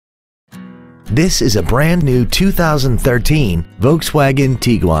This is a brand new 2013 Volkswagen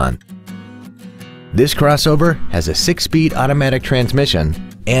Tiguan. This crossover has a 6-speed automatic transmission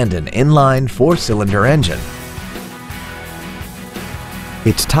and an inline 4-cylinder engine.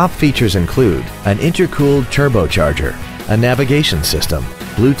 Its top features include an intercooled turbocharger, a navigation system,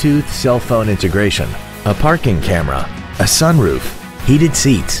 Bluetooth cell phone integration, a parking camera, a sunroof, heated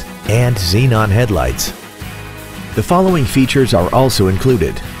seats, and xenon headlights. The following features are also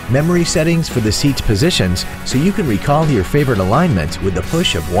included: memory settings for the seat's positions so you can recall your favorite alignment with the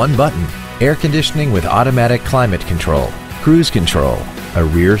push of one button, air conditioning with automatic climate control, cruise control, a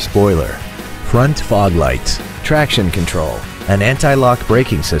rear spoiler, front fog lights, traction control, an anti-lock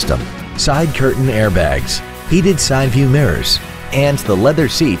braking system, side curtain airbags, heated side view mirrors, and the leather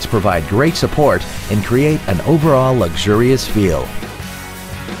seats provide great support and create an overall luxurious feel.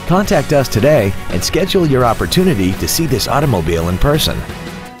 Contact us today and schedule your opportunity to see this automobile in person.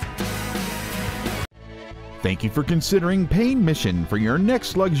 Thank you for considering Payne Mission for your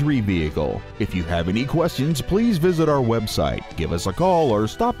next luxury vehicle. If you have any questions, please visit our website, give us a call, or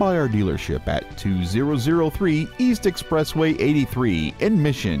stop by our dealership at 2003 East Expressway 83 in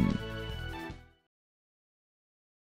Mission.